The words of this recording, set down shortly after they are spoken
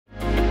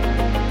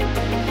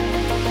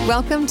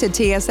Welcome to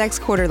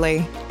TSX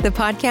Quarterly, the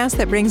podcast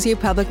that brings you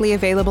publicly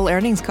available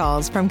earnings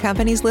calls from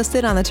companies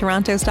listed on the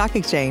Toronto Stock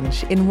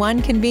Exchange in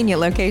one convenient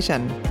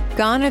location.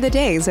 Gone are the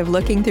days of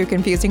looking through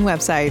confusing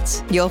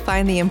websites. You'll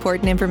find the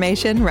important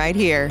information right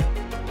here.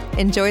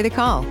 Enjoy the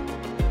call.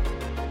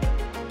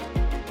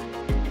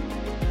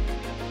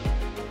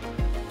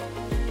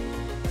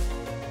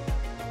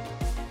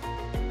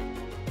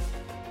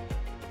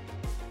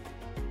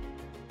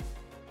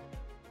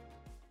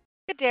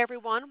 Good day,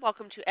 everyone.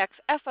 Welcome to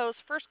XFO's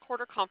first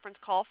quarter conference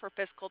call for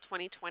fiscal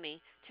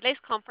 2020. Today's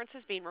conference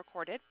is being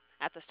recorded.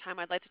 At this time,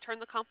 I'd like to turn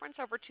the conference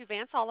over to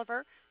Vance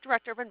Oliver,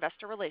 Director of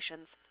Investor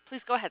Relations.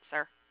 Please go ahead,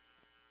 sir.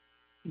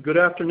 Good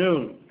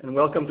afternoon, and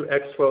welcome to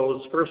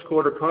XFO's first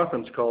quarter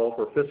conference call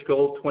for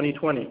fiscal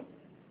 2020.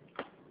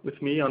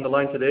 With me on the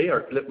line today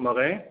are Philippe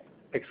Morin,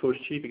 XFO's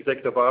Chief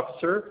Executive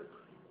Officer,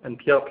 and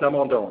Pierre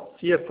Plamondon,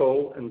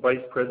 CFO and Vice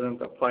President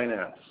of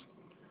Finance.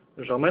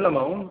 Germain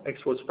Lamond,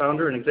 XFO's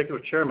founder and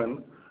executive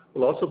chairman,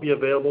 will also be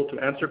available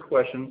to answer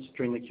questions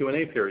during the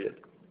Q&A period.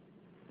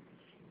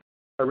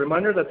 A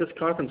reminder that this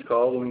conference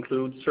call will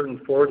include certain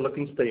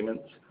forward-looking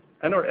statements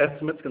and or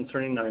estimates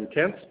concerning our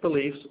intents,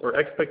 beliefs, or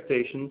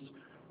expectations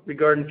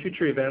regarding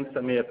future events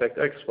that may affect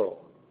XFO.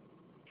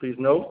 Please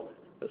note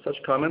that such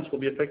comments will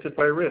be affected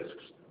by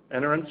risks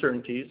and or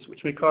uncertainties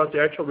which may cause the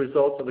actual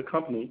results of the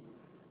company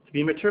to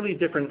be materially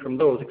different from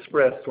those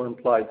expressed or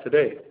implied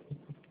today.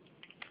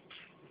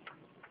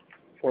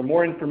 For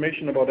more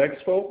information about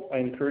XFO, I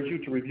encourage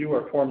you to review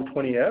our Form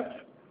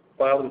 20-F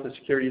filed with the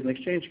Securities and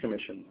Exchange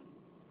Commission.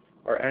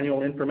 Our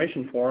annual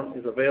information form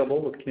is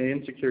available with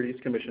Canadian Securities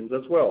Commissions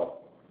as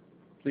well.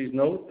 Please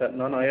note that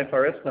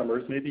non-IFRS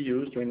numbers may be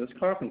used during this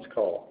conference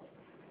call.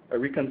 A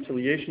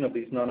reconciliation of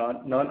these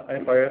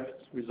non-IFRS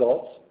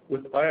results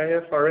with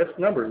IFRS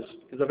numbers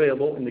is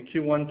available in the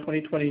Q1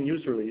 2020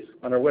 news release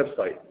on our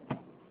website.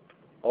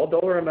 All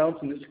dollar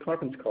amounts in this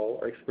conference call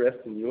are expressed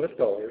in U.S.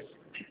 dollars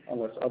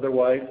unless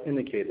otherwise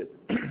indicated.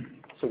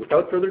 So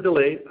without further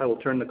delay, I will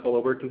turn the call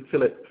over to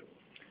Philippe.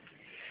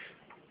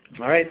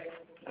 All right.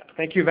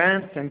 Thank you,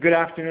 Vance, and good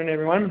afternoon,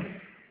 everyone.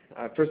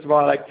 First of all,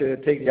 I'd like to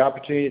take the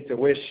opportunity to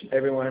wish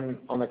everyone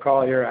on the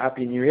call here a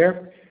Happy New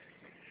Year.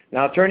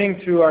 Now,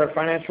 turning to our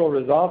financial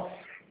results,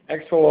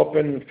 XFO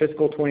opened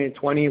fiscal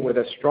 2020 with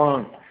a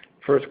strong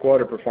first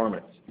quarter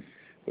performance,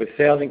 with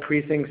sales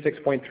increasing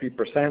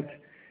 6.3%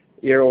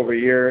 year over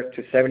year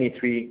to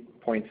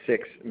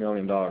 $73.6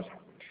 million.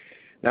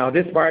 Now,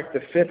 this marked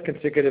the fifth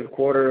consecutive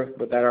quarter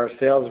that our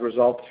sales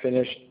results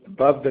finished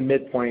above the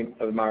midpoint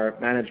of our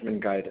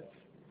management guidance.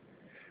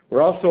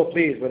 We're also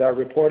pleased with our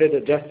reported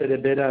adjusted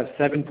EBITDA of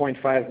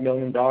 $7.5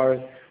 million, or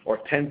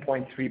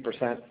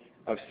 10.3%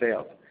 of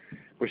sales,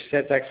 which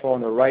sets XFO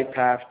on the right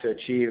path to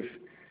achieve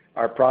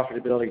our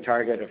profitability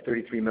target of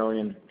 $33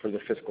 million for the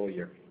fiscal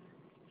year.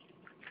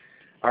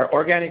 Our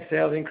organic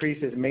sales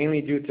increase is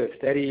mainly due to a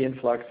steady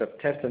influx of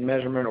test and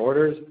measurement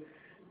orders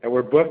that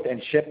were booked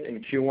and shipped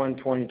in Q1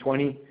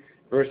 2020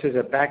 versus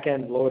a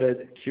back-end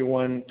loaded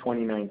Q1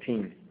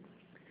 2019.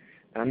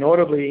 Now,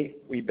 notably,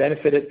 we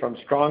benefited from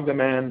strong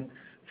demand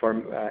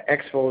from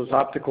XFO's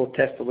optical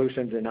test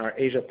solutions in our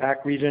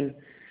Asia-Pac region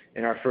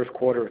in our first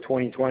quarter of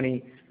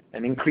 2020,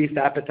 and increased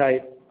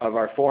appetite of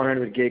our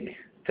 400 gig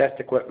test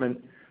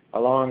equipment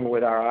along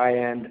with our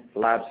high-end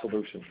lab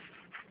solutions.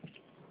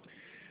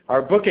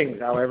 Our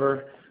bookings,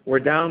 however, were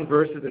down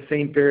versus the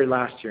same period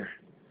last year.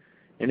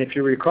 And if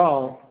you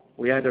recall,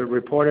 we had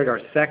reported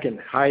our second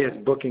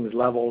highest bookings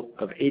level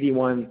of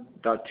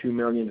 $81.2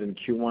 million in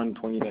Q1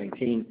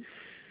 2019,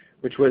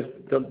 which was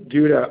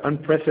due to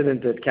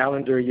unprecedented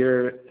calendar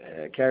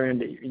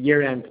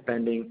year-end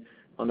spending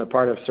on the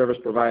part of service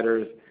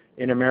providers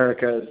in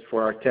Americas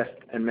for our test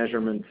and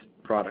measurement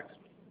products.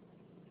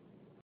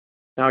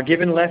 Now,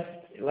 given less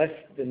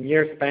than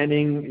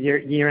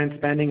year-end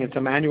spending and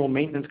some annual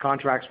maintenance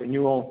contracts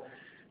renewal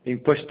being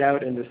pushed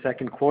out in the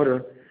second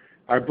quarter,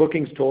 our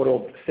bookings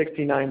totaled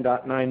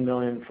 $69.9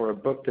 million for a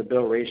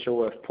book-to-bill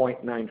ratio of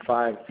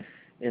 0.95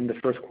 in the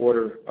first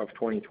quarter of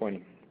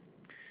 2020.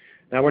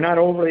 Now, we're not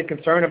overly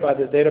concerned about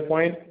this data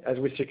point, as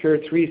we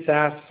secured 3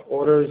 SaaS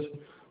orders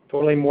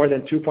totaling more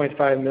than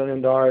 $2.5 million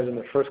in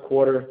the first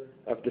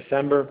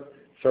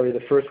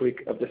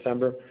week of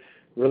December,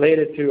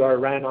 related to our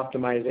RAN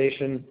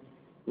optimization,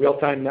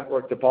 real-time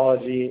network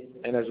topology,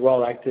 and as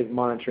well active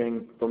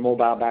monitoring for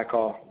mobile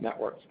backhaul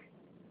networks.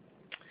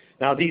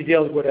 Now, these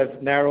deals would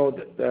have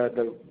narrowed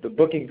the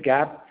bookings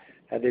gap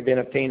had they been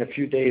obtained a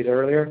few days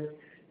earlier,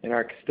 and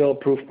are still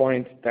proof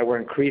points that we're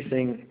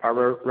increasing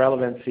our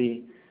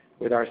relevancy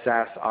with our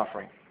SaaS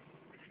offering.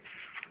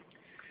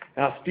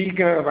 Now,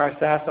 speaking of our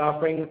SaaS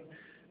offering,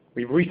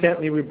 we've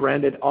recently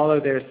rebranded all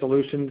of their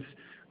solutions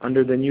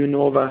under the new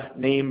Nova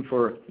name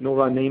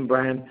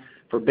brand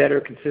for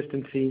better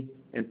consistency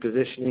and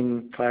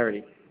positioning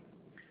clarity.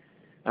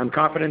 I'm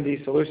confident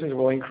these solutions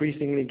will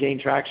increasingly gain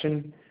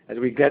traction as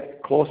we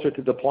get closer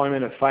to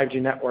deployment of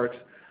 5G networks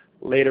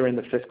later in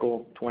the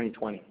fiscal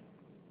 2020.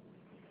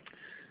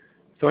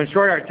 So in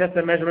short, our test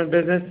and measurement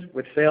business,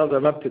 with sales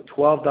of up to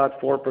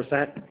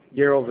 12.4%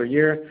 year over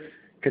year,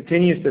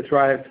 continues to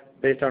thrive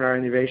based on our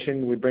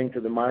innovation we bring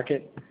to the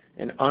market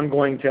and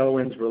ongoing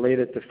tailwinds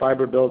related to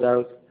fiber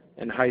build-outs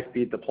and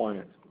high-speed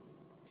deployments.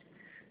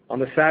 On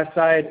the SaaS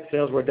side,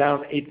 sales were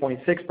down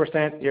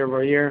 8.6%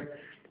 year-over-year.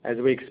 As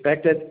we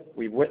expected,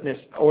 we've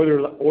witnessed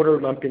order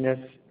lumpiness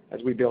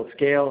as we build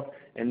scale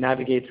and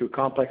navigate through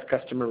complex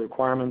customer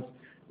requirements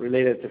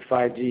related to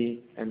 5G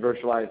and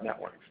virtualized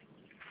networks.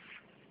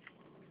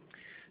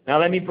 Now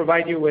let me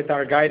provide you with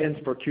our guidance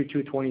for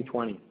Q2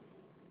 2020.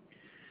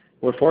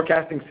 We're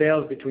forecasting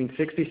sales between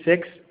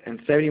 66 and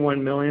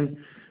 71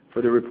 million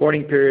for the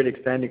reporting period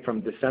extending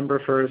from December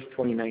 1st,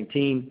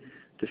 2019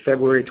 to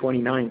February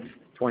 29th,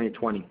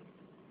 2020.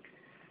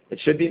 It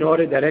should be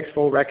noted that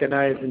Exfo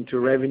recognized into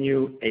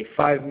revenue a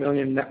 5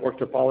 million network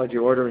topology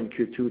order in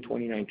Q2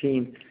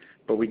 2019,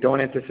 but we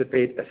don't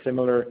anticipate a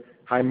similar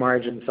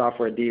high-margin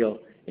software deal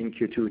in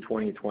Q2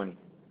 2020.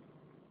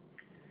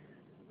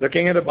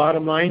 Looking at the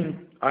bottom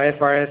line,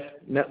 IFRS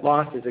net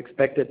loss is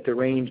expected to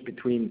range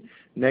between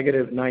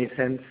negative 9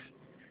 cents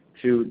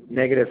to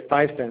negative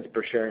 5 cents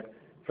per share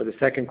for the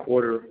second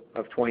quarter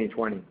of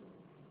 2020.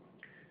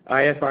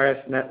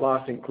 IFRS net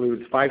loss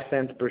includes 5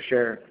 cents per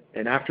share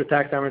in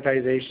after-tax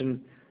amortization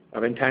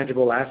of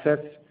intangible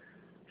assets,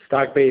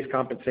 stock-based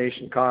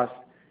compensation costs,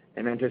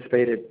 and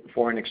anticipated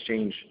foreign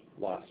exchange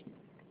loss.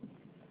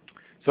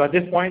 So at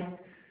this point,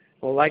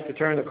 we'd like to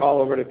turn the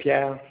call over to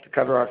Pierre to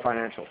cover our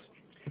financials.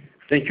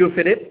 Thank you,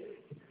 Philippe.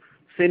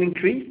 Sales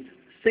increased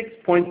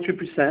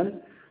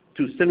 6.2%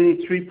 to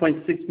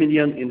 73.6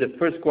 million in the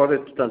first quarter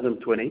of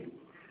 2020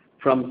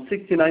 from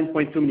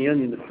 69.2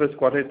 million in the first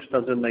quarter of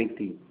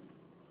 2019.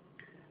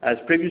 As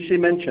previously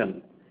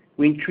mentioned,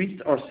 we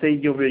increased our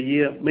sales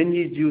year-over-year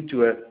mainly due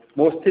to a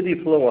more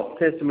steady flow of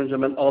test and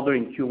measurement order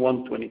in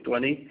Q1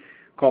 2020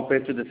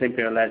 compared to the same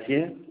period last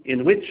year,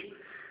 in which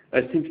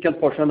a significant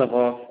portion of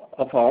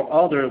our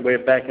orders were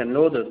back and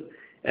loaded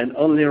and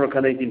only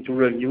recognized into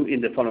revenue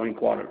in the following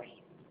quarters.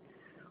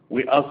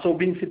 We also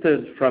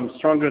benefited from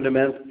stronger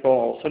demand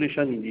for our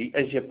solution in the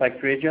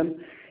Asia-Pac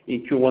region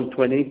in Q1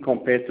 20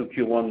 compared to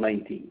Q1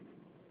 19.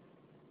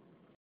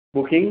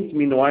 Bookings,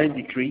 meanwhile,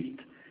 decreased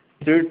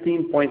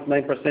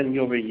 13.9%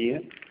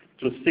 year-over-year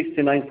to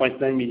 69.9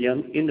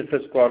 million in the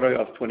first quarter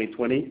of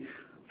 2020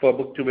 for a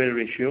book-to-bill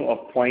ratio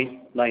of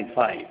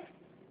 0.95.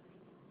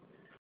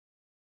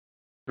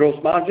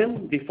 Gross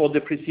margin before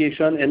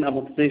depreciation and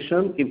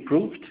amortization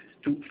improved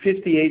to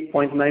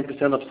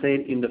 58.9% of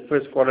sales in the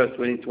first quarter of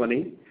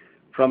 2020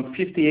 from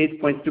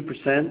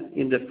 58.2%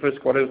 in the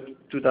first quarter of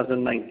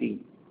 2019.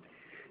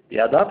 The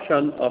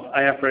adoption of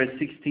IFRS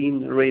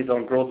 16 raised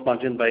our gross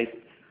margin by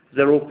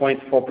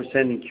 0.4%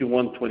 in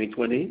Q1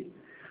 2020,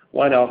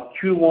 while our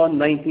Q1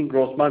 19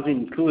 gross margin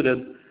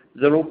included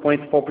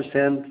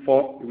 0.4%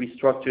 for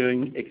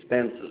restructuring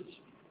expenses.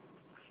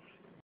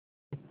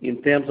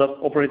 In terms of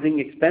operating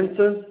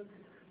expenses,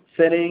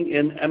 selling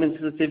and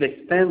administrative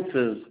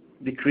expenses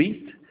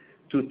decreased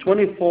to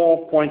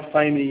 24.5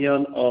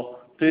 million or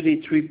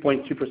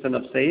 33.2%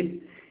 of sales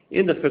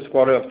in the first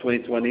quarter of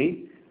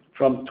 2020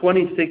 from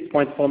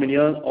 26.4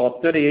 million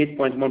or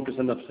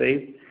 38.1% of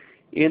sales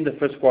in the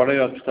first quarter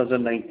of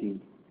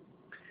 2019.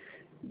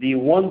 The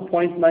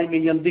 1.9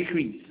 million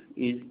decrease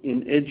in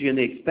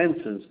SG&A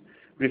expenses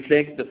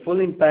reflects the full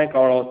impact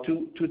of our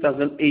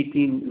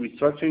 2018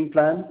 restructuring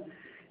plan,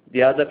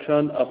 the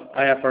adoption of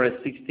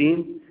IFRS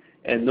 16,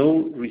 and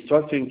no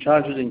restructuring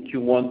charges in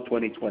Q1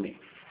 2020.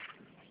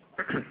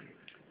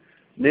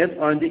 Net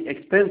R&D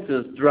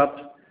expenses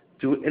dropped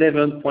to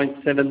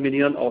 11.7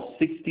 million or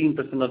 16%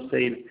 of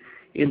sales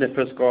in the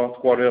first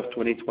quarter of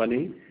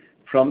 2020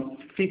 from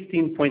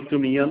 15.2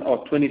 million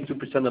or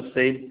 22% of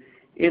sales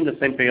in the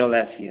same period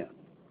last year.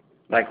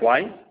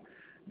 Likewise,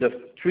 the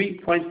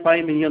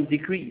 3.5 million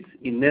decrease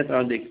in net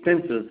R&D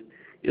expenses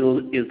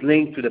is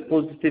linked to the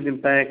positive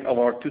impact of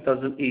our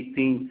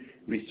 2018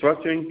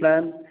 restructuring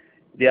plan,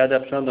 the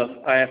adoption of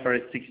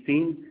IFRS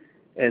 16,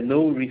 and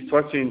no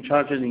restructuring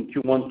charges in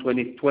Q1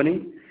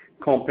 2020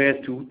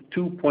 compared to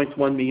 2.1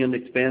 million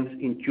expense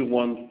in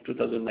Q1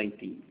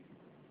 2019.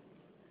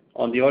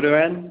 On the other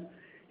hand,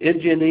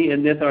 SG&A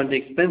and net R&D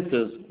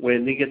expenses were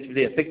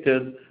negatively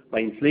affected by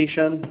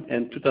inflation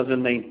and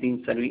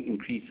 2019 salary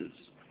increases.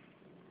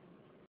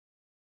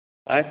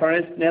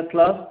 IFRS net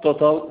loss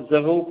totaled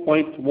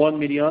 0.1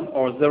 million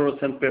or 0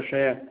 cents per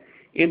share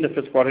in the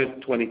first quarter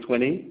of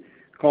 2020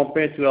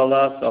 compared to a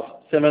loss of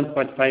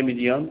 7.5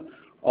 million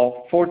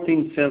or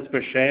 14 cents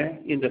per share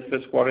in the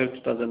first quarter of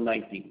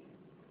 2019.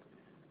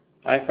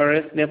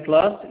 IFRS net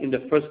loss in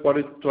the first quarter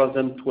of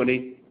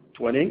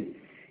 2020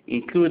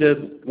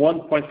 included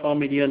 1.4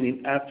 million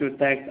in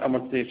after-tax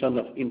amortization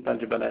of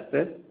intangible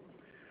assets,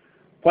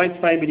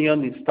 0.5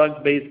 million in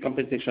stock-based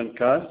compensation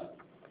costs,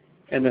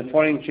 and a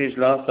foreign exchange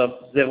loss of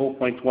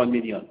 0.1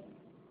 million.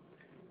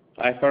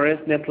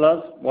 IFRS net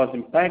loss was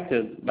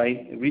impacted by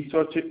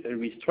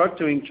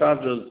restructuring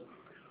charges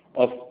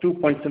of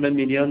 2.7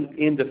 million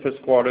in the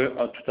first quarter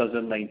of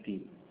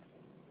 2019.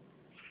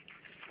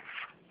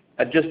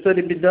 Adjusted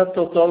EBITDA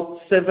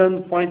totaled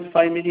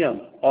 7.5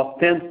 million or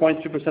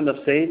 10.2% of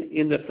sales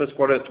in the first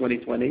quarter of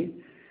 2020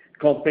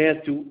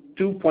 compared to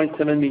 2.7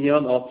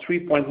 million or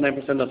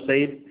 3.9% of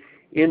sales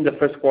in the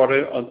first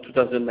quarter of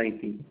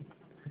 2019.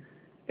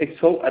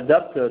 XO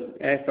adopted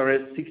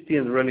IFRS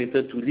 16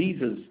 related to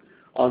leases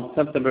on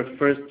September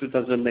 1st,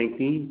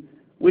 2019,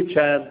 which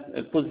had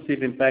a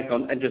positive impact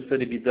on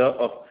adjusted EBITDA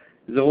of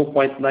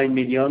 0.9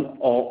 million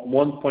or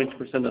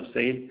 1.2% of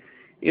sales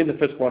in the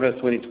first quarter of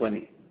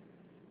 2020.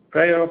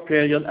 Prior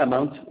period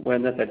amounts were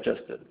not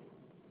adjusted.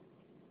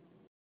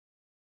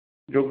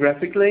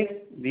 Geographically,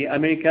 the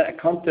America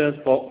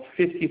accounted for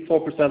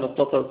 54% of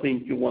total sales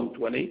in Q1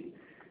 20.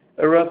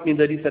 Europe,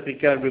 Middle East,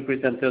 Africa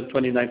represented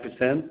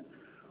 29%,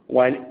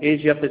 while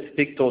Asia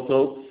Pacific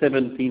totaled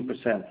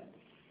 17%.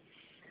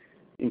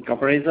 In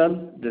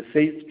comparison, the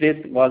sales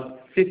split was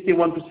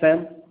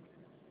 51%,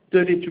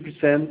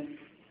 32%,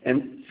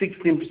 and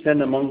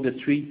 16% among the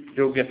three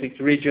geographic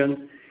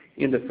regions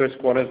in the first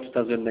quarter of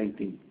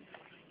 2019.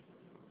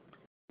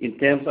 In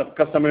terms of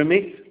customer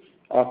mix,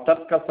 our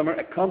top customer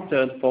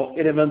accounted for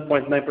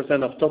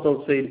 11.9% of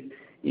total sales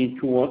in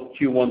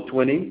Q1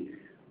 20,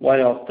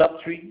 while our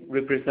top three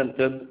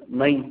represented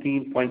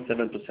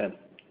 19.7%.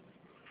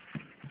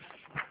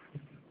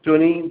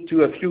 Turning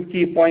to a few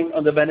key points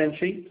on the balance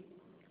sheet,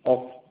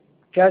 our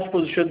cash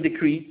position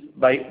decreased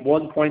by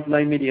 1.9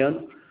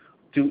 million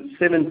to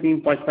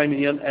 17.5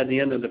 million at the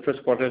end of the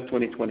first quarter of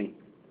 2020.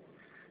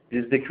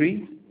 This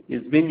decrease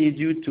is mainly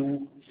due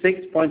to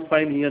 6.5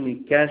 million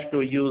in cash flow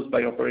used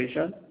by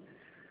operation,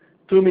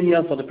 2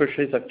 million for the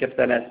purchase of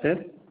capital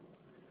assets,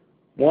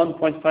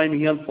 1.5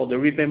 million for the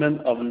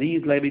repayment of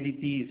lease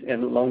liabilities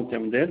and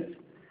long-term debt,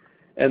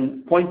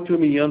 and 0.2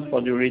 million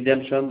for the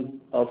redemption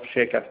of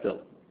share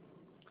capital.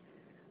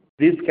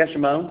 These cash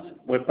amounts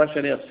were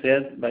partially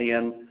offset by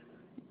an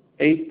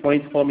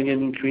 8.4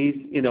 million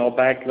increase in our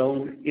bank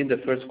loan in the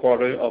first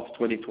quarter of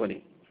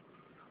 2020.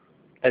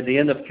 At the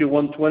end of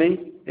Q1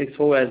 20,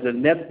 XO has a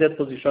net debt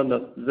position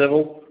of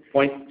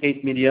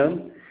 0.8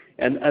 million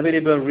and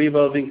available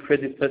revolving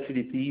credit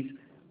facilities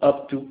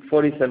up to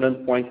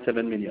 47.7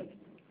 million.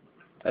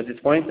 At this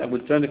point, I will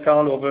turn the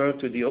call over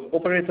to the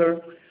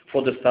operator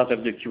for the start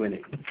of the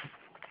Q&A.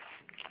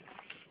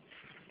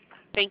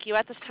 Thank you.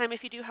 At this time,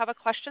 if you do have a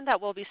question,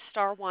 that will be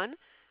star one.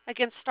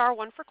 Again, star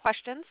one for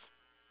questions.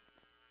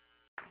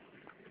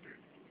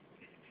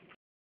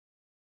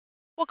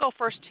 We'll go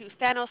first to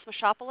Thanos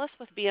Moschopoulos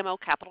with BMO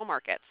Capital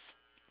Markets.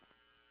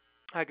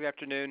 Hi, good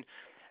afternoon.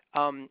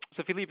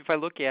 So Philippe, if I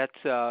look at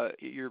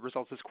your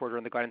results this quarter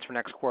and the guidance for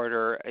next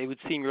quarter, it would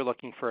seem you're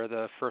looking for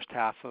the first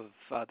half of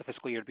the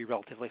fiscal year to be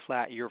relatively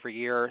flat year over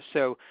year.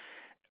 So,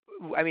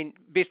 I mean,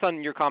 based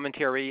on your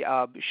commentary,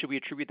 should we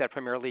attribute that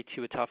primarily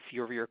to a tough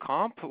year-over-year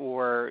comp,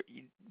 or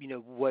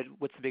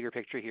what's the bigger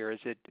picture here? Is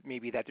it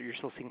maybe that you're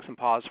still seeing some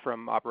pause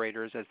from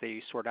operators as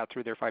they sort out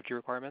through their 5G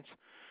requirements?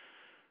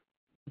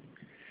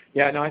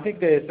 Yeah, no, I think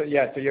so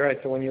you're right.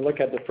 So when you look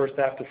at the first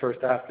half to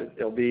first half,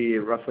 it'll be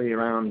roughly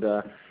around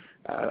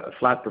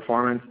flat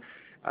performance.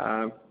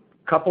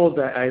 Coupled,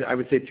 I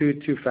would say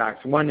two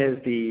facts. One is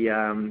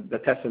the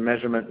test and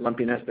measurement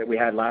lumpiness that we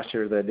had last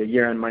year. The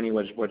year-end money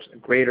was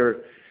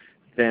greater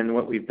than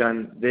what we've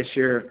done this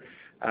year,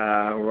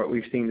 or what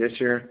we've seen this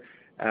year.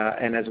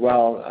 And as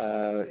well,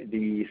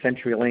 the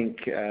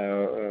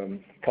CenturyLink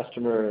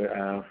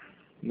customer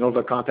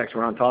Nova Contact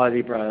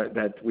Odontology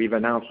that we've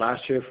announced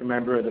last year, if you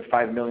remember, the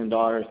 $5 million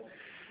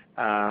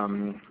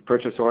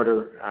purchase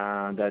order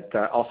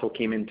that also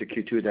came into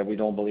Q2 that we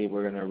don't believe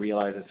we're going to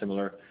realize a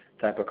similar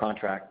type of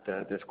contract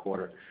this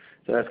quarter.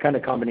 So that's kind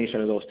of a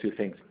combination of those two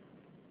things.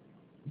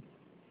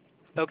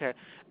 Okay.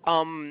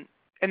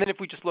 And then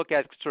if we just look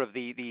at sort of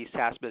the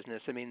SaaS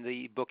business, I mean,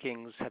 the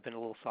bookings have been a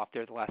little soft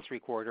there the last 3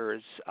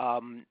 quarters.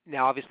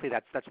 Now, obviously,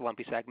 that's a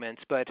lumpy segment,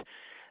 but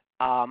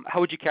how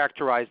would you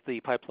characterize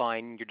the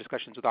pipeline, your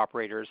discussions with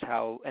operators,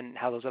 how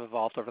those have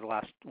evolved over the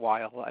last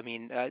while? I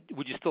mean,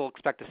 would you still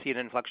expect to see an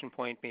inflection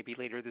point maybe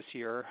later this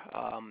year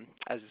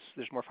as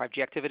there's more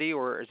 5G activity,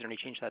 or is there any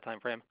change to that time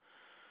frame?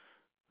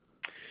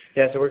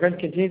 Yeah, so we're going to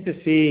continue to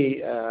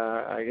see,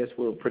 I guess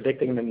we're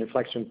predicting an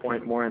inflection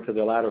point more into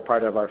the latter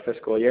part of our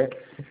fiscal year.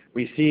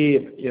 We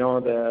see,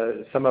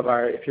 some of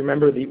our, if you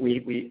remember,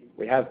 we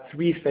have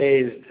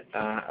 3-phased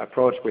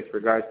approach with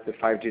regards to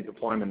 5G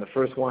deployment. The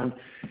first one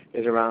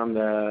is around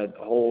the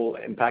whole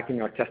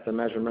impacting our test and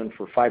measurement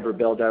for fiber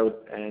build-out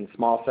and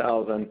small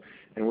cells, and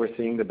we're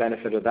seeing the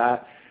benefit of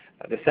that.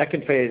 The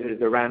second phase is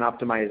the RAN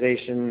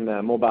optimization,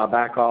 the mobile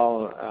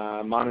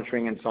backhaul,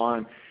 monitoring, and so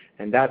on.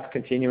 And that's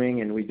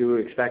continuing, and we do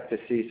expect to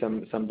see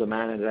some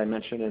demand, as I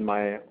mentioned in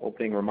my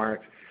opening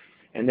remarks.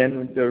 And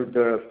then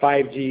the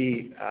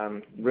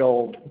 5G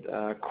real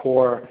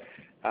core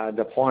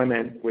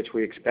deployment, which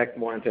we expect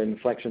more into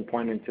inflection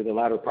point into the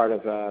latter part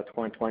of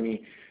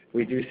 2020,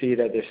 we do see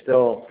that there's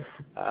still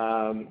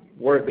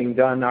work being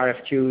done,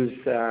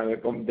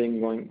 RFQs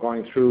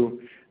going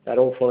through, that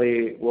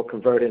hopefully will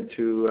convert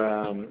into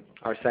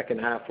our second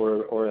half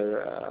or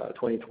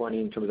 2020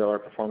 in terms of our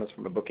performance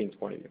from a bookings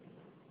point of view.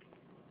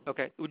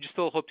 Okay. Would you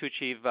still hope to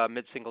achieve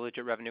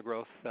mid-single-digit revenue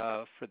growth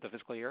for the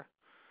fiscal year?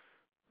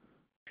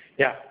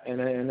 Yeah,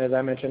 and as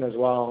I mentioned as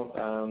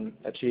well,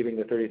 achieving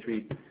the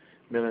 33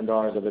 million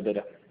of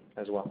EBITDA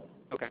as well.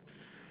 Okay.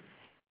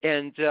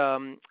 And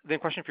then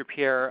question for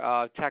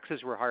Pierre.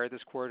 Taxes were higher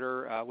this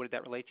quarter. What did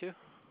that relate to?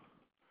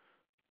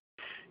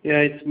 Yeah,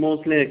 it's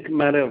mostly a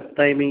matter of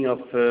timing of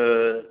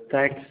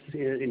tax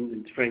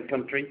in different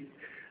countries.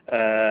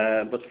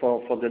 But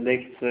for the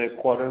next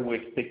quarter,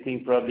 we're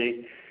expecting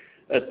probably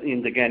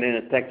in the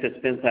Ghanaian a tax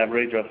expense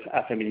average of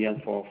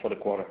 $500,000 for the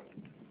quarter.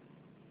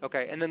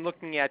 Okay, and then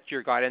looking at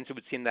your guidance, it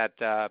would seem that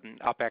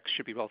OPEX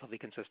should be relatively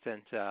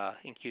consistent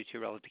in Q2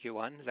 relative to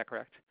Q1. Is that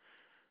correct?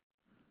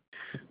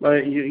 Well,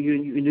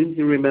 you need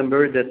to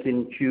remember that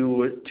in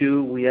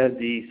Q2 we have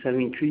the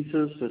salary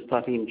increases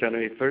starting in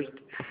January 1st,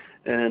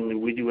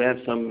 and we do have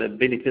some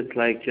benefits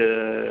like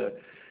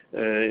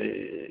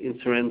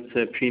insurance,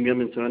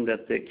 premium insurance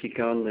that kick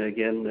on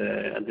again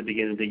at the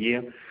beginning of the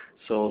year.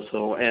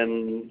 So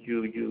and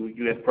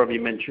you have probably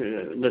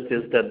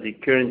noticed that the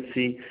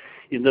currency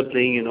is not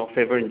playing in our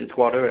favor in this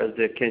quarter as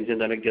the Canadian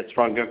dollar gets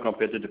stronger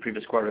compared to the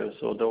previous quarter.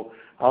 So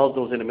all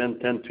those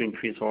elements tend to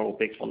increase our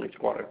OPEX for next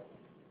quarter.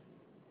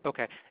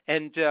 Okay.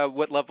 And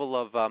what level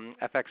of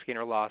FX gain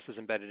or loss is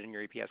embedded in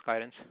your EPS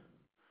guidance?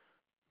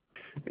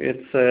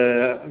 It's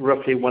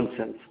roughly 1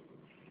 cent.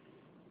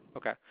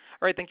 Okay. All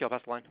right. Thank you. I'll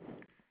pass the line.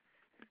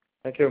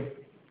 Thank you.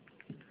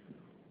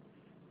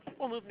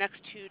 We'll move next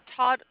to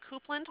Todd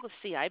Coupland with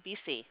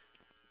CIBC.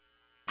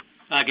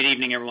 Good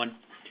evening, everyone.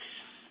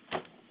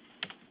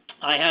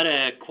 I had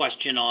a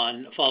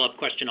follow-up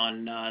question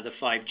on the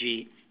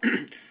 5G.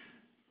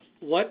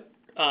 What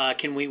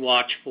can we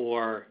watch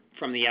for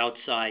from the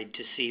outside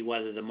to see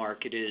whether the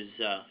market is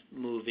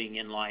moving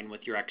in line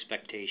with your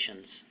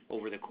expectations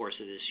over the course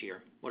of this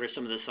year? What are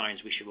some of the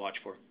signs we should watch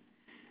for?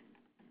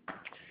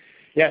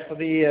 Yeah, so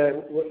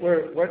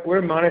what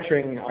we're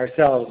monitoring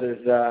ourselves is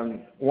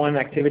one,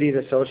 activities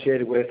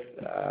associated with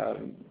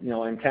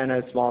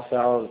antennas, small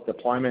cells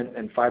deployment,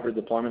 and fiber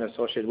deployment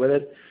associated with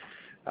it.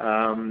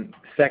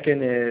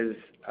 Second is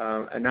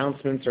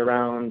announcements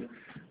around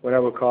what I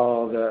would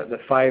call the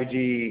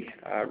 5G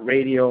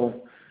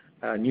radio,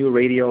 new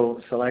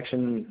radio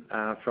selection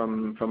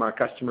from our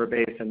customer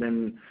base, and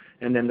then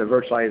the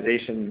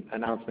virtualization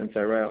announcements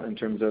around in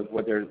terms of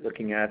what they're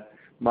looking at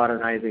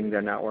modernizing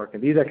their network.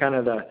 And these are kind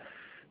of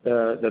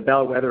the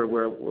bellwether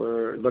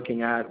we're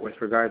looking at with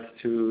regards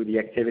to the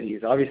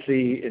activities.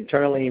 Obviously,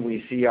 internally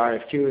we see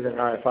RFQs and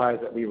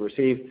RFIs that we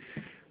receive,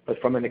 but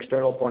from an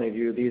external point of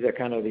view, these are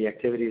kind of the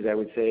activities I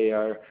would say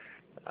are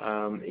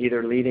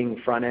either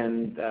leading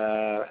front-end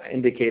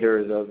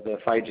indicators of the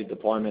 5G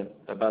deployment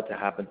about to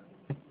happen.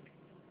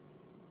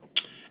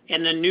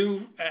 And the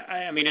new,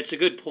 it's a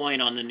good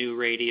point on the new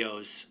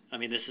radios. I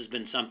mean, this has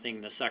been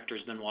something the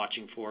sector's been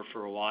watching for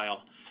a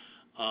while.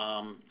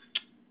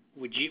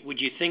 Would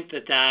you think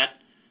that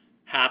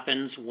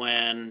happens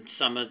when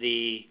some of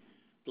the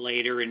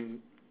later in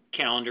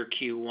calendar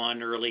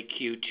Q1, early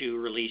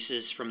Q2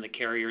 releases from the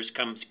carriers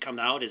come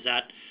out? Is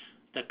that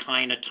the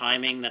kind of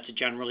timing that's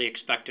generally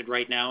expected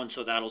right now? And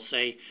so that'll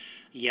say,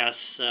 yes,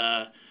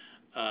 the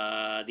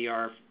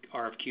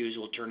RFQs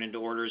will turn into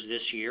orders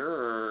this year,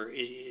 or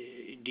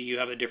do you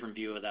have a different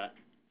view of that?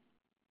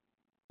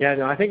 Yeah,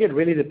 no, I think it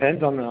really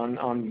depends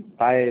on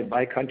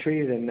by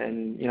countries,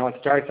 and it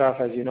starts off,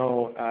 as you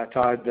know,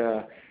 Todd.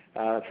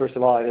 First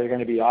of all, they're going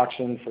to be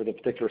auctioned for the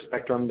particular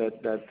spectrum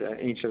that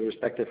each of the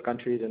respective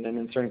countries, and then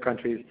in certain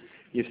countries,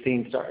 you've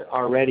seen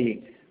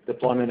already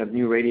deployment of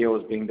new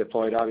radios being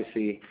deployed.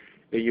 Obviously,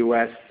 the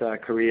U.S.,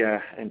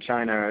 Korea, and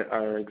China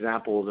are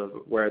examples of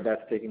where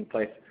that's taking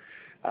place.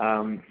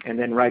 And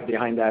then right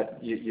behind that,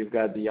 you've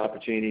got the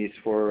opportunities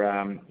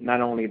for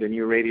not only the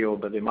new radio,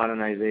 but the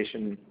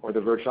modernization or the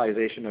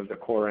virtualization of the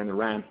core and the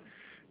RAN,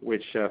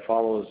 which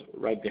follows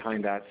right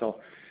behind that. So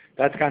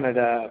that's kind of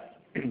the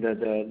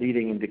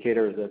leading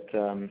indicators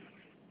that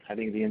I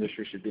think the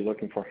industry should be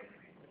looking for.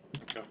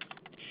 Okay.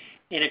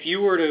 And if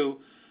you were to,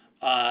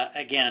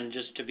 again,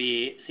 just to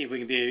see if we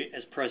can be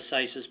as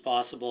precise as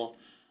possible,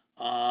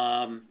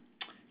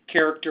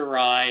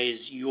 characterize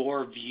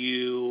your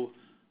view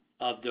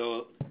of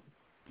the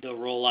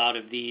rollout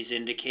of these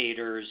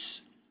indicators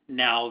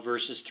now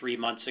versus 3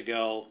 months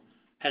ago.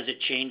 Has it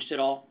changed at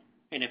all?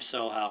 And if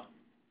so, how?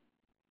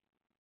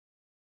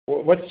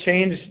 What's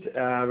changed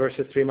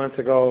versus 3 months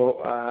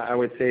ago, I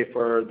would say,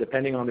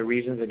 depending on the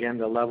regions, again,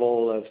 the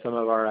level of some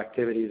of our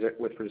activities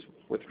with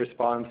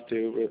responding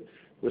to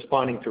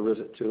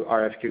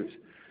RFQs.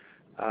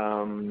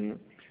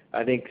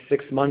 I think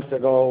 6 months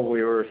ago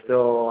we were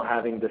still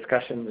having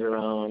discussions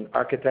around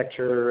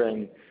architecture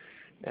and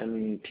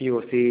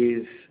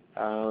POCs.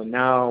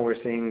 Now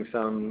we're seeing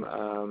some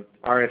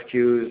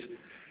RFQs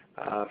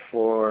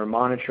for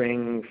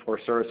monitoring, for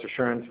service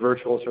assurance,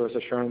 virtual service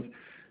assurance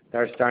that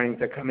are starting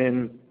to come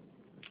in,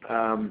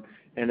 and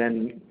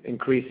then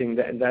increasing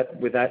that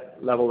with that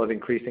level of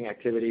increasing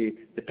activity,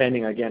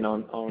 depending again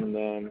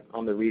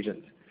on the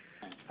regions.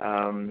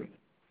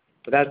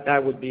 But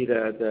that would be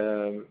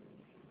the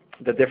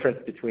difference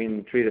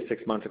between 3 to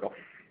 6 months ago.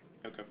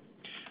 Okay.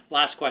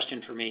 Last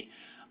question for me.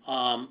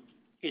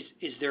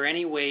 Is there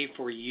any way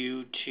for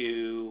you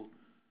to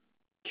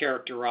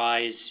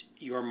characterize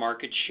your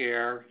market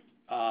share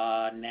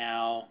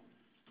now,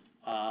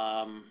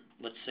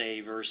 let's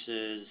say,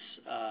 versus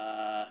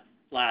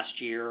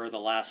last year or the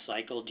last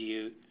cycle?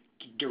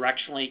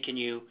 Directionally, can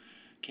you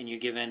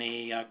give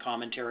any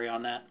commentary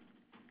on that?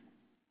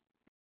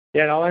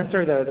 Yeah, and I'll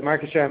answer the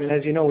market share. I mean,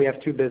 as you know, we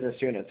have two business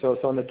units. So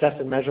on the test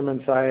and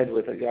measurement side,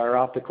 with our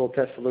optical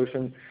test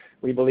solution,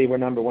 we believe we're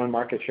number one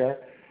market share.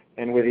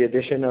 And with the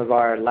addition of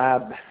our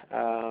lab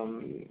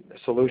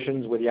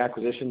solutions, with the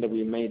acquisition that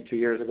we made 2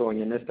 years ago in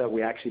Unista,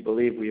 we actually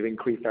believe we've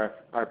increased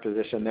our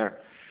position there.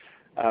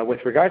 With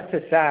regards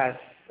to SAS,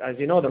 as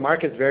you know, the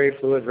market's very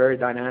fluid, very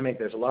dynamic.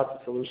 There's lots of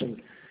solutions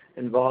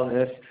involved in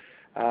this.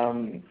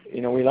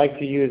 We like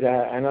to use,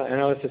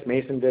 Analysys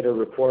Mason did a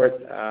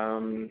report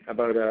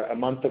about a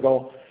month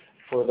ago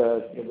for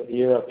the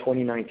year of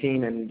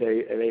 2019, and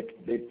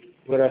they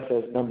put us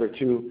as number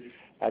 2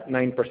 at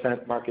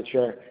 9% market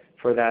share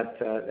for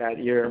that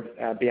year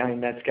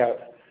behind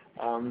NetScout.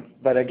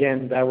 But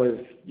again, that was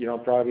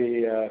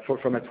probably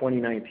from a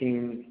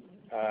 2019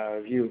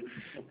 view.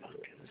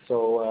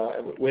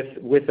 So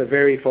with a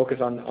very focus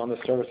on the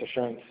service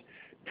assurance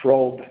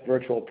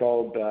virtual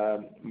probe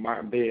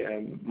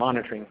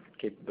monitoring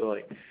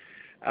capability.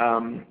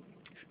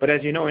 But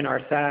as you know, in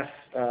our SAS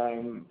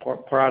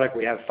product,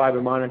 we have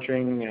fiber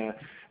monitoring,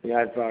 we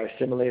have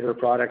simulator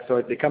products, so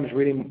it becomes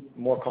really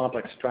more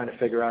complex trying to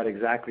figure out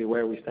exactly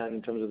where we stand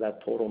in terms of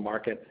that total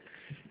market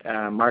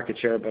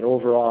share. But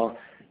overall,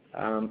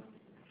 like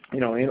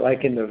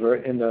in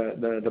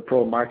the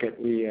probe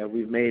market,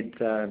 we've made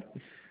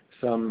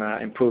some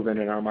improvement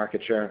in our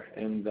market share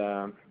in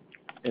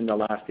the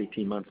last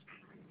 18 months.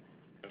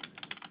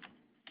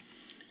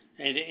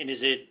 And is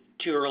it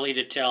too early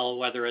to tell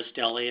whether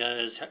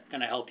Astelia is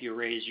going to help you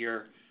raise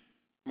your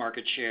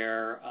market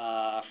share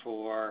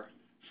for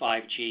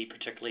 5G,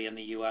 particularly in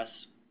the U.S.?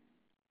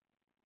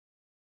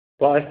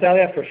 Well,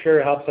 Astelia for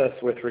sure helps us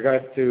with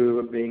regards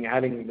to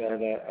adding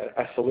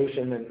a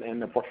solution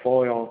and the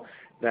portfolio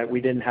that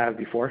we didn't have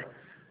before,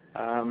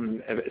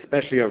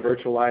 especially a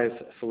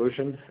virtualized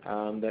solution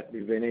that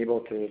we've been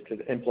able to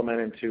implement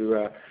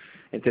into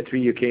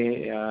 3 UK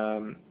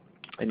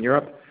in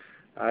Europe.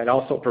 It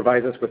also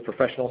provides us with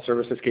professional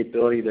services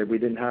capability that we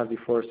didn't have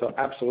before. So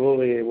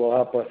absolutely, it will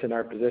help us in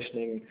our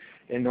positioning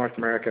in North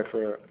America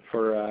for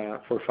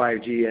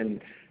 5G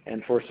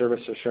and for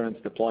service assurance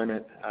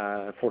deployment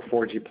for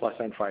 4G plus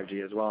and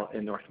 5G as well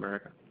in North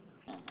America.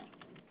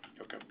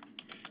 Okay,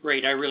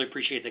 great. I really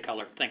appreciate the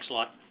color. Thanks a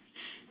lot.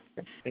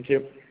 Thank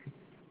you.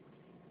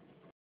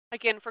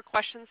 Again, for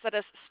questions, that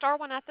is star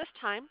one at this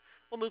time.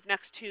 We'll move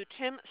next to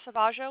Tim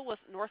Savageaux with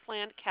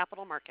Northland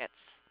Capital Markets.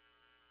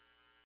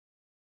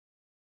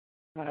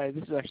 Hi,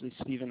 this is actually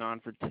Stephen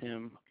on for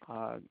Tim.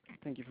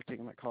 Thank you for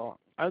taking my call.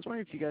 I was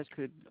wondering if you guys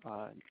could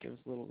give us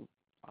a little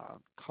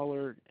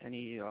color,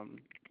 any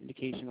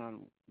indication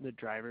on the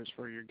drivers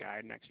for your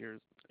guide next year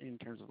in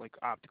terms of like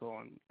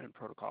optical and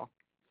protocol.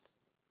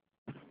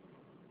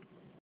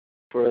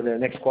 For the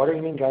next quarter,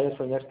 you mean guidance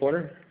for the next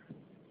quarter?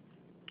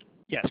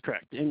 Yes,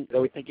 correct. And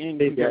So again,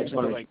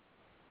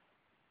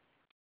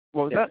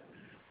 what was that?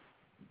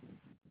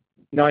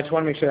 No, I just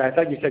want to make sure. I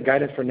thought you said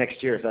guidance for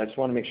next year, so I just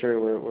want to make sure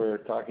we're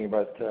talking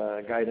about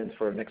guidance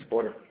for next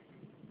quarter.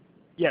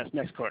 Yes,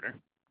 next quarter.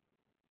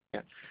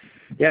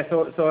 Yeah.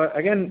 So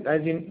again,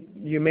 as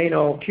you may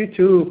know,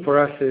 Q2 for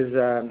us is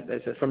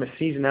from a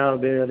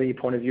seasonality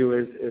point of view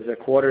is a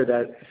quarter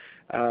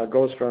that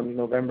goes from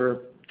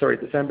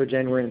December,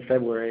 January, and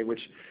February,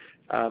 which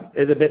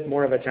is a bit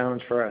more of a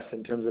challenge for us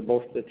in terms of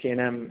both the T&M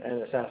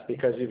and the SAS,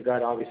 because you've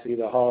got obviously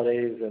the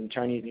holidays and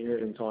Chinese New Year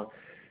and so on.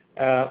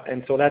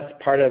 And so that's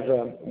part of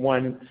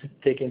one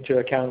take into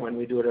account when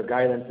we do our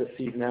guidance, the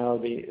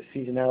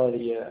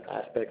seasonality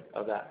aspect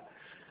of that.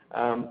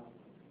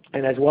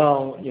 And as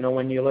well,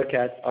 when you look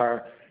at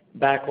our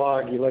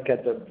backlog, you look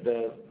at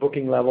the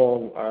booking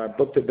level, our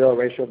book-to-bill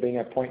ratio being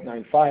at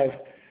 0.95,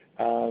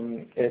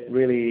 it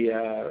really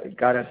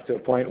got us to a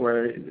point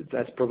where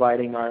that's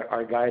providing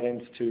our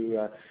guidance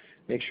to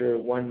make sure,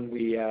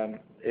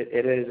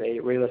 it is a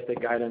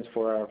realistic guidance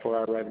for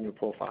our revenue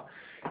profile.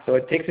 So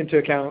it takes into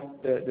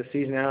account the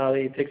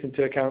seasonality, it takes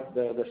into account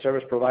the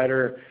service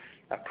provider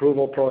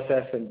approval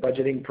process and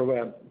budgeting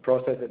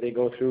process that they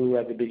go through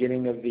at the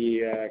beginning of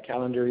the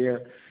calendar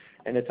year.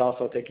 And it's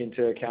also taking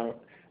into account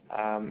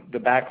the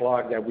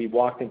backlog that we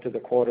walked into the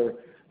quarter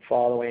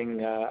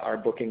following our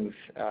bookings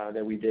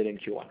that we did in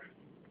Q1.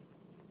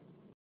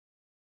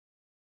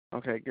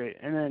 Okay, great.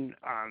 And then,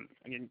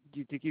 again, do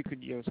you think you could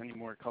give us any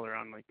more color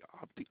on like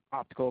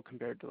optical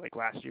compared to like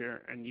last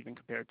year and even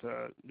compared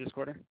to this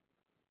quarter?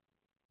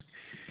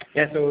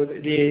 Yeah. So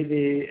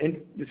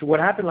so what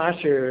happened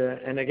last year,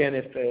 and again,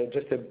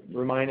 just to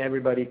remind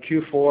everybody,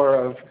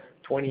 Q4 of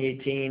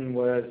 2018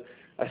 was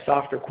a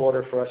softer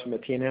quarter for us from a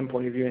T&M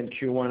point of view, and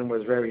Q1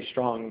 was very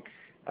strong,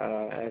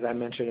 as I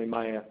mentioned in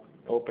my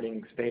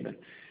opening statement.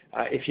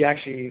 If you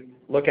actually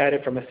look at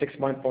it from a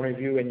 6-month point of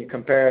view and you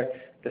compare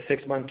the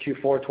 6-month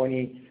Q4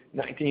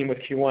 2019 with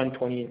Q1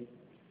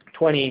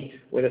 2020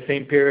 with the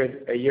same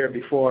period a year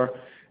before,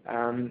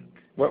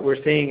 what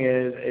we're seeing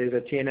is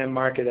a T&M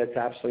market that's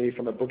absolutely,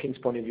 from a bookings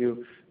point of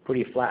view,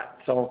 pretty flat.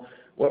 So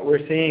what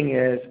we're seeing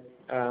is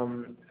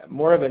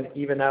more of an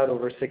even out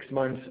over 6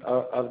 months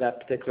of that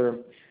particular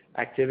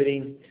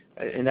activity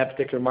in that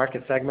particular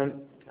market segment.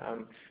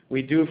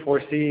 We do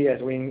foresee,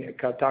 as we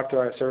talk to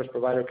our service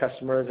provider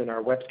customers and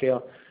our web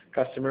scale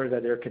customers,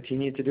 that they're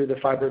continuing to do the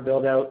fiber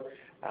build out.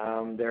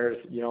 There's,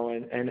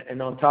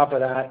 and on top of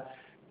that,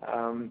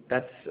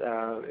 that's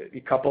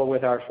coupled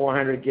with our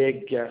 400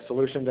 gig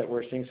solution that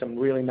we're seeing some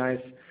really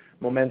nice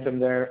momentum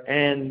there,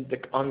 and the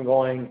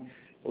ongoing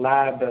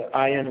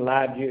IN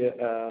lab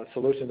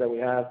solutions that we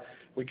have.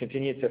 We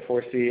continue to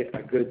foresee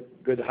a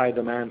good high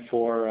demand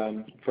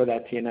for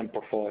that T&M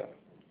portfolio.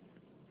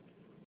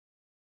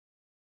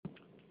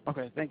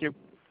 Okay, thank you.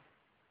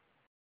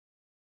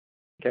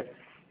 Okay.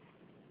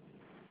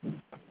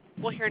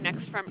 We'll hear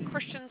next from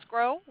Christian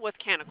Sgro with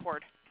Canaccord.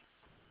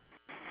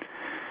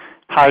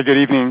 Hi, good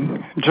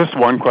evening. Just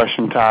one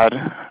question, Todd.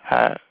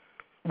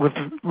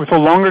 With a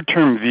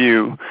longer-term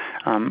view,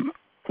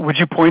 would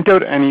you point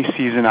out any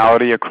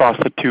seasonality across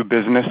the two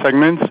business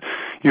segments?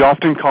 You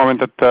often comment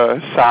that the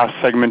SaaS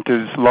segment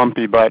is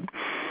lumpy, but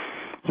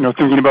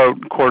thinking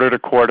about quarter to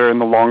quarter in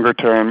the longer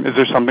term, is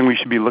there something we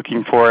should be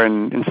looking for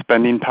in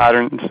spending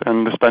patterns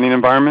and the spending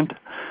environment?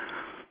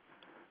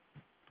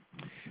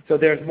 So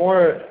there's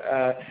more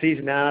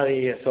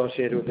seasonality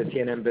associated with the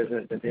T&M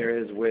business than there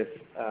is with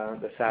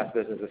the SaaS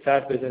business. The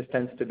SaaS business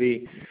tends to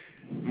be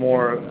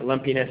more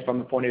lumpiness from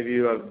the point of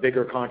view of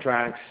bigger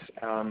contracts,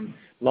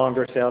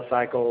 longer sales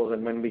cycles,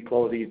 and when we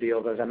close these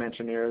deals, as I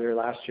mentioned earlier,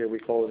 last year we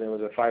closed, it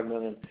was a $5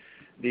 million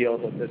deal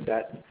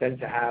that tend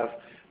to have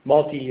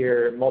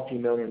multi-year,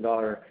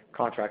 multi-million-dollar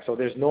contracts. So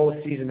there's no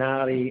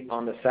seasonality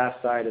on the SaaS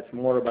side. It's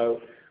more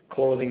about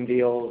closing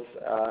deals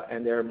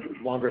and their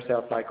longer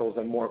sales cycles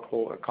and more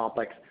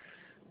complex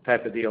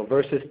type of deal.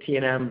 Versus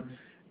T&M,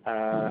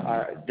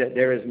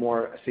 there is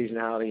more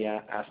seasonality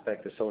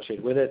aspect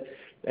associated with it,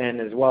 and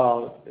as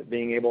well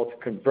being able to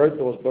convert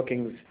those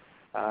bookings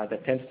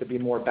that tends to be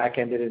more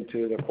back-ended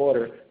into the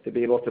quarter to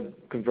be able to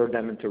convert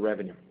them into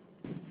revenue.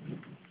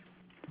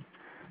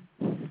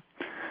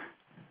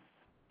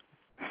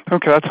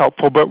 Okay, that's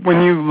helpful. But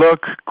when you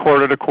look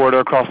quarter to quarter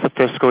across the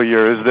fiscal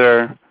year, is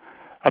there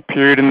a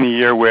period in the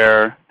year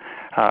where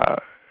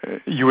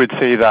you would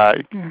say that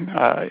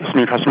some of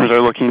your customers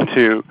are looking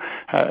to,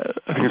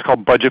 I think it's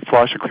called budget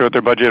flush, or clear out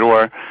their budget,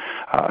 or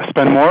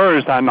spend more, or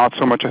is that not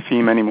so much a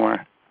theme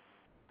anymore?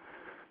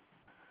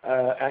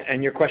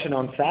 And your question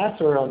on SaaS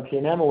or on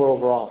T&M or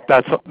overall?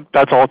 That's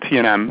all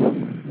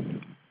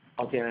T&M.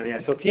 All T&M,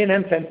 yeah. So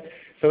T&M tends,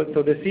 so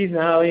the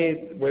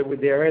seasonality, where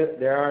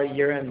there are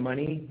year-end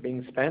money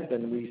being spent,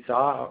 and we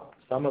saw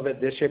some of it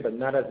this year, but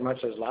not as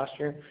much as last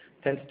year,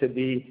 tends to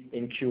be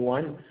in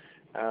Q1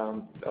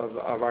 of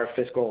our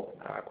fiscal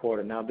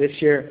quarter. Now this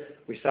year,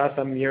 we saw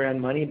some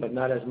year-end money, but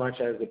not as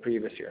much as the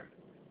previous year.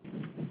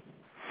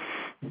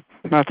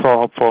 That's all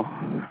helpful.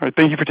 All right,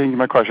 thank you for taking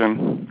my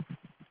question.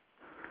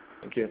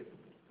 Thank you.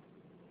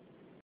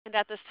 And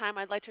at this time,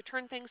 I'd like to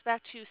turn things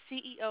back to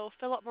CEO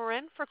Philippe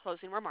Morin for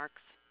closing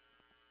remarks.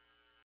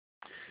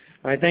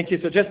 All right, thank you.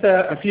 So just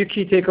a few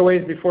key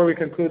takeaways before we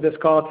conclude this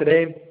call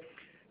today.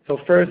 So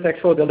first,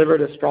 Expo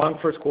delivered a strong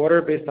first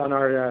quarter based on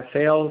our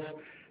sales.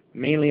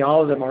 Mainly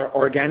all of them are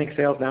organic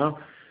sales now,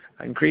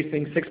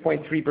 increasing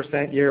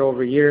 6.3% year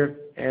over year,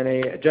 and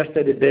a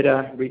adjusted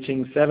EBITDA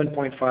reaching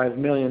 $7.5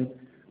 million,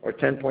 or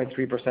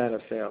 10.3%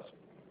 of sales.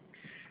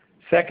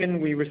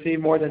 Second, we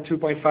received more than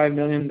 $2.5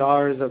 million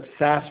of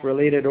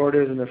SaaS-related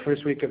orders in the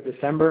first week of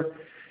December.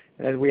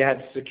 As we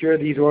had secured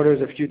these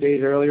orders a few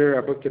days earlier,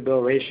 our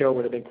book-to-bill ratio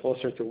would have been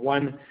closer to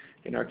 1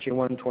 in our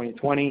Q1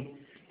 2020.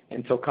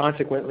 And so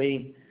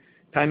consequently,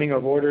 timing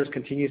of orders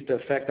continues to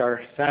affect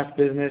our SaaS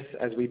business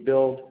as we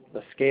build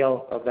the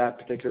scale of that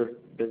particular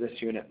business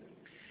unit.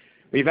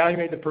 We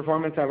evaluate the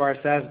performance of our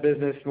SaaS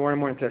business more and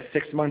more into a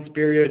 6-month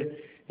period,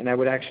 and I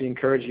would actually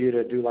encourage you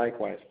to do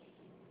likewise.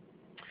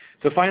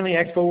 So finally,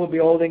 Expo will be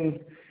holding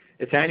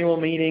its annual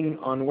meeting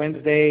on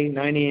Wednesday,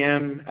 9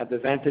 a.m. at the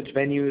Vantage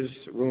Venues,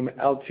 room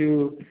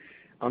L2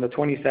 on the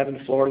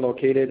 27th floor,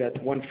 located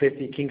at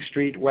 150 King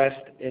Street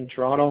West in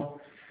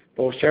Toronto.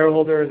 Both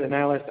shareholders and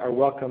analysts are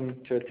welcome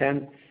to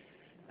attend.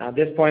 At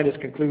this point, this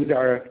concludes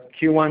our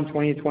Q1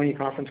 2020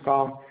 conference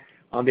call.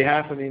 On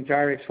behalf of the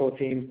entire Expo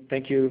team,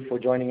 thank you for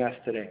joining us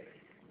today.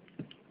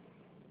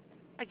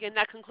 Again,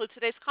 that concludes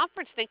today's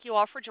conference. Thank you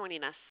all for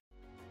joining us.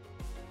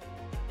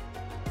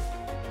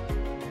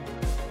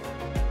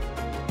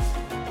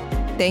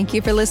 Thank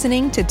you for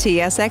listening to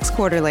TSX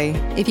Quarterly.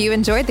 If you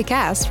enjoyed the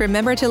cast,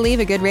 remember to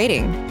leave a good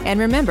rating. And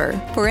remember,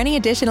 for any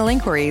additional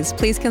inquiries,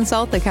 please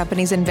consult the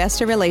company's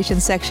investor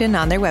relations section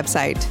on their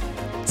website.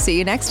 See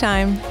you next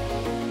time.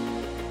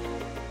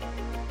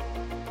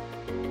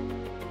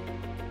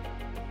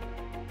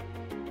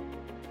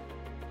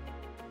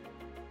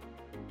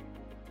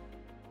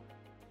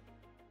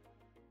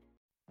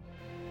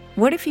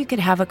 What if you could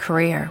have a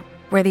career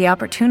where the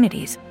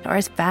opportunities are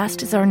as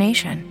vast as our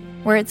nation,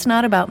 where it's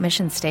not about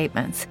mission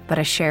statements, but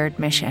a shared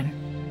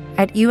mission?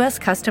 At U.S.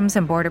 Customs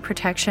and Border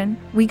Protection,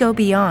 we go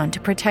beyond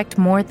to protect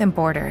more than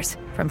borders.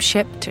 From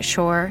ship to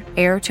shore,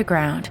 air to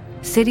ground,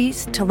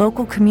 cities to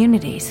local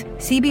communities,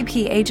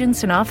 CBP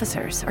agents and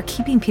officers are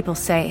keeping people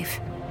safe.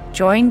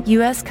 Join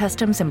U.S.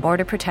 Customs and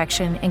Border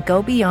Protection and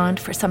go beyond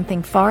for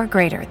something far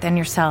greater than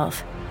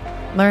yourself.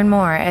 Learn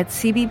more at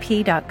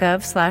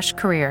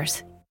cbp.gov/careers.